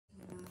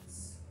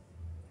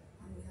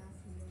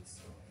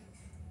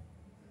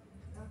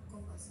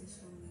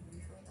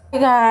Hey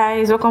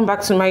guys, welcome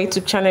back to my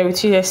YouTube channel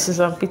with you,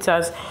 Susan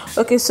Peters.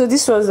 Okay, so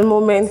this was the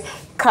moment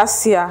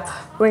Kassia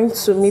went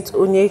to meet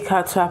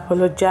Onyeka to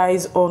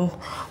apologize on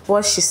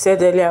what she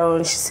said earlier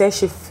on. She said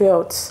she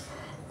felt,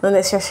 not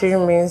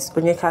necessarily means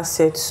Onyeka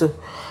said so,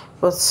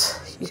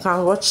 but you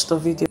can watch the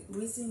video. The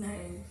reason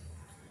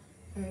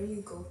I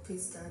really got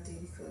pissed that day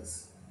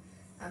because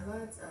I've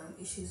had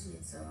issues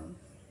with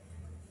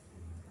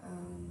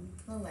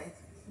not like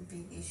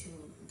big issue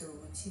though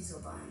with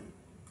Chizoba, and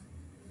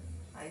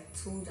I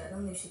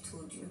don't know if she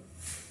told you.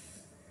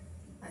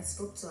 I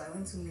spoke to her, I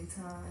went to meet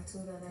her, I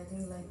told her that I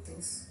didn't like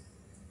this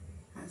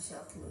and she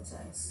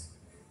apologized.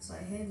 So I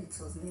heard it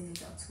was Lily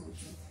that told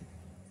you.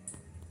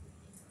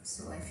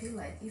 So I feel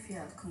like if you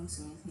had come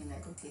to meet me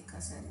like, okay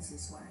Kassia, this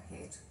is what I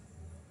heard,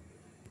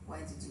 why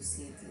did you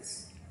say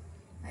this?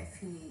 I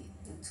feel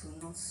it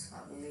will not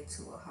have led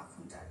to what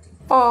happened that day.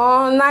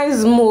 Oh,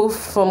 nice move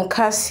from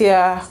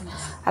Kassia.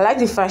 I like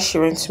the fact she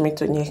went to meet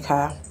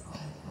Onyeka.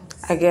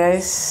 I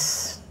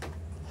guess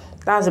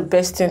that's the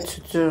best thing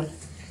to do.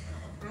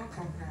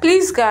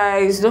 Please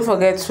guys, don't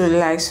forget to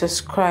like,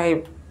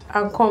 subscribe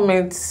and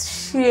comment,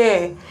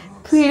 share.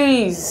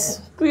 Please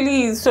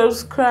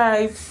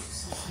subscribe.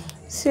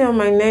 See you on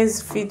my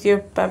next video.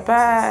 Bye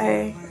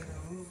bye.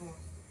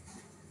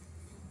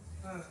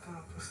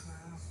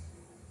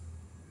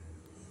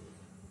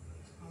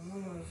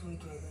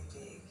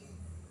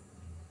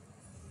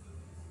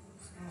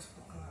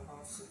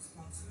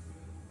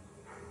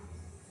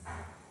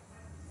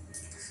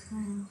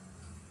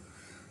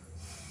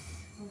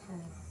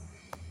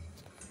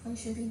 I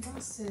should be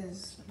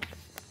downstairs.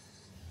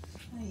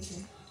 How you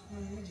doing? I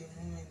need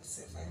a moment.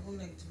 If I don't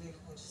like to leave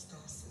for this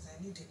downstairs,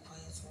 I need a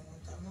quiet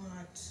moment. I've not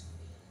had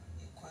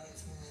a quiet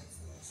moment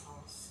in this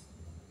house.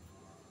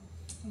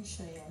 I'm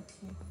sure you're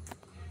okay.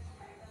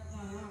 I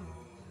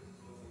am.